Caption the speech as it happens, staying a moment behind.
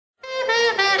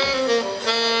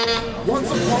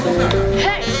Once upon a time，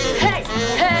 Hey hey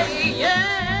hey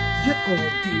yeah！ 一個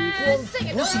電光火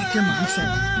石嘅晚上，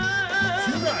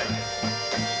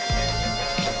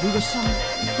每個心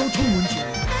都充滿住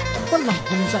不能控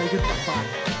制嘅澎湃。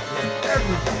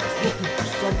Everyone's looking for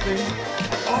something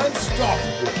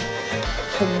unstoppable。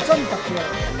童真特約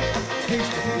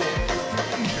Taste of War。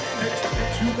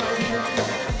2010。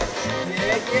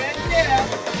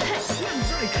現在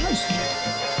開始。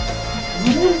5、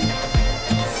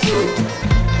4、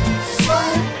3、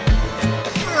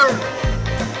2、1。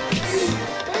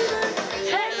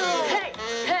Hey hey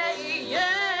hey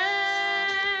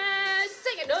yeah！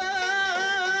 Sing it up！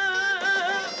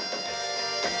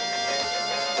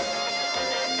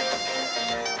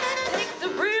 Takes a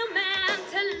real man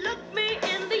to look me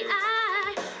in the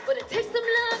eye, but it takes some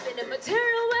love in a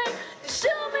material way to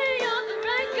show me you're the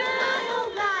right guy.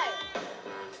 Alright.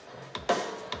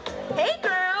 Hey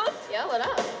girls. Yeah, what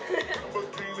up?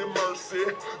 Mercy.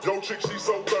 Yo, chick, she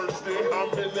so thirsty. I'm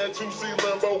in that 2C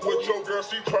Lambo with your girl,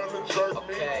 she tryna jerk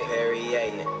me. Okay.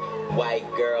 Variating. White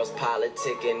girls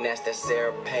politicking, that's that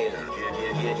Sarah Palin.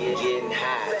 Getting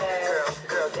high.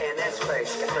 Girl, damn, that's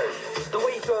crazy. The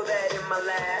way you throw that in my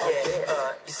lap,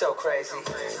 yeah, you're so crazy.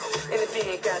 And if you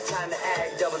ain't got time to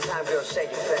act, double time, girl,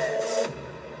 shake it fast.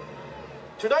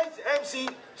 Tonight's MC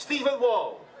Stephen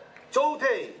Wong， 早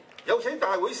期有請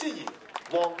大會司儀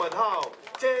黃文孝、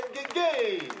鄭敬基。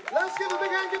Let's give a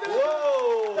big hand， give it up！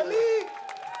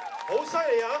 好犀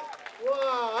利啊！哇！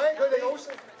佢哋好，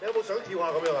你有冇想跳下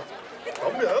咁樣啊？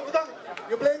咁樣都得。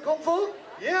You playing kung fu?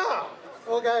 Yeah.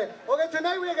 Okay.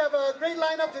 Tonight we have a great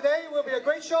lineup. Today will be a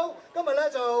great show. 今日咧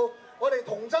就我哋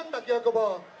童真特約嘅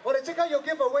噃，我哋即刻要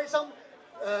give away some。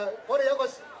我哋有個。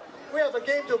We have a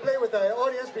game to play with the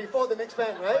audience before the next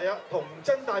band, right? 係啊，童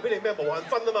真帶俾你咩無限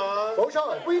分啊嘛。冇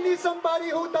錯。We need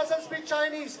somebody who doesn't speak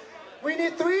Chinese. We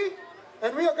need 3,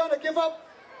 and we are going to give up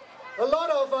a lot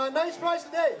of nice prize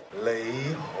today.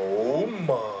 你好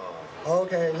嘛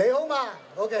 ？Okay, 你好嘛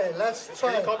 ？Okay, let's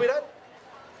try. Can you copy that?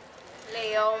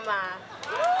 你好嘛？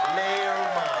你好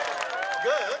嘛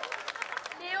 ？Good.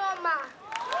 你好嘛？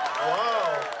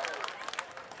 Wow.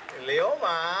 你好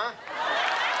嘛？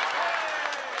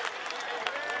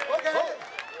 Okay,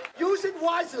 use it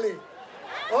wisely.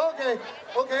 Okay.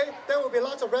 There will be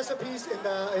lots of recipes in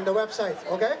the website.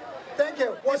 Okay, thank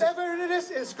you. Whatever it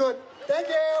is good. Thank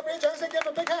you. 俾掌聲，give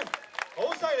a big hand.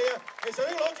 好犀利啊！其實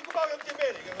你攞住個包咁知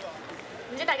咩嚟嘅？佢話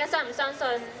唔知大家相唔相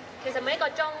信，其實每一個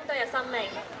鐘都有生命。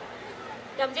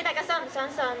又唔知大家相唔相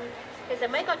信，其實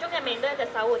每一個鐘入面都有一隻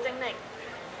守護精靈，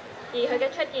而佢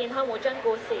嘅出現可能會將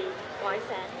故事改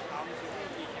寫。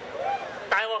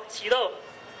大鑊遲到！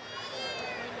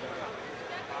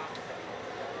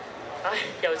 唉，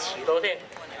又遲到添，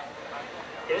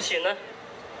點算呢？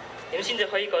點先至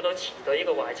可以改到遲到呢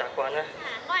個壞習慣呢？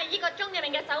我係呢個鐘入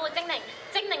面嘅守護精靈，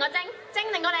精靈個精，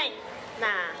精靈個靈。嗱，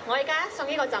我而家送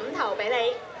呢個枕頭俾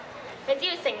你，你只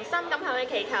要誠心咁向佢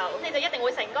祈求，你就一定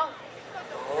會成功。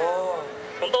哦，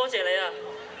咁多謝你啊！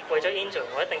為咗 Angel，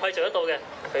 我一定可以做得到嘅。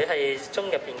佢係鐘入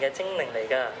邊嘅精靈嚟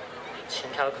㗎，全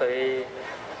靠佢，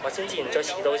我先至唔再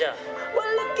遲到咋。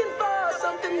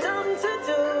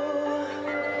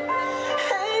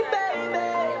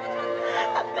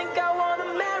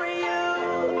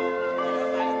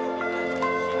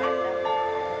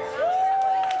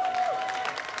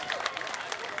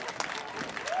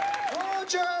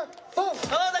Feng，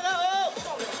 Hello， 大家好。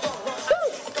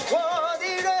我的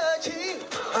热情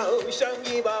好像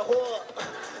一把火，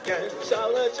燃烧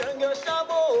了整个沙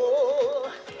漠。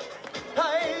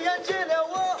太阳见了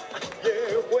我，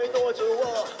也会躲着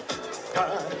我，他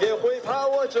也会怕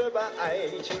我这般爱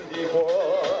情的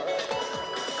火。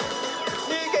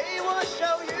你给我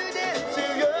小雨点滋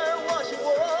润我心窝，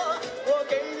我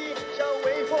给你像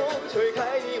微风吹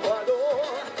开的花朵，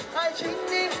爱情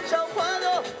里像花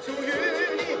朵属于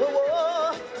你和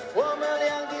我，我们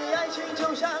俩的爱情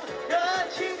就像热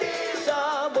情的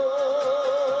沙漠。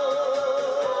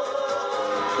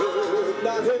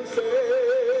Nothing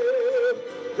said,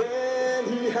 then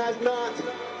he has not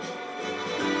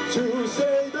to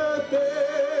say the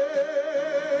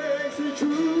things he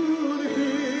truly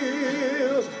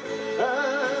feels,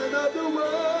 and of the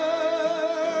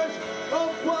words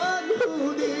of one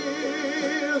who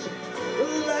lives.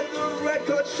 Let the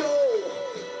record show,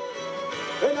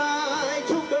 and I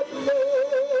took the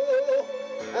blow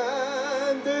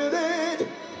and did it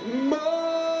my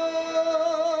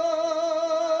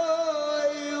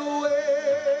way.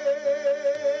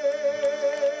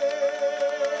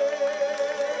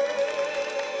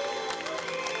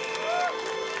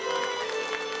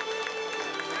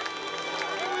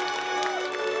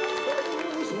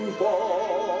 Those who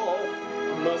fall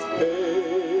must must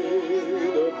pay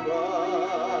the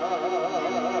price.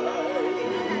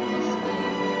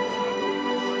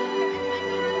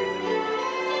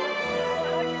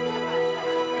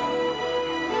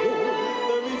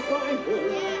 Let me find her,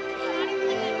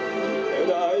 and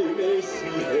I may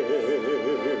see her,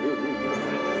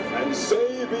 and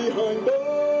say behind bars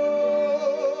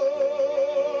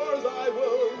I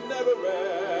will never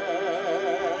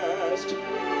rest.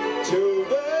 Till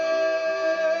then,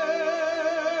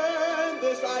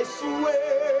 this I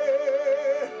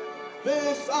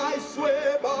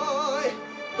swear by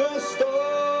the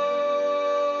stars.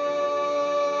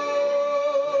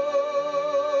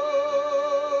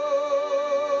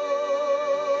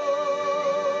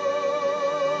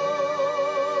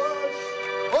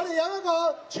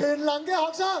全能嘅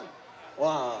學生，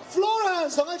哇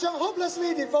 ！Florence 同佢唱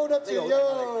Hopelessly Devoted to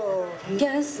You。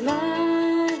 Guess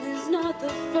mine is not the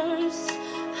first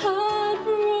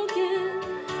heartbroken.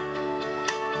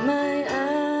 My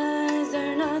eyes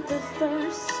are not the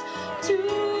first to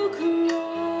cry.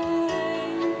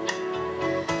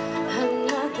 I'm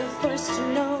not the first to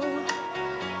know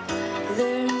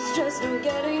there's just no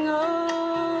getting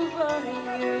over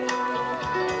you.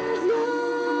 There's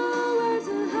nowhere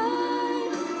to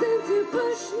hide since you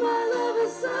pushed my love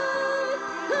aside.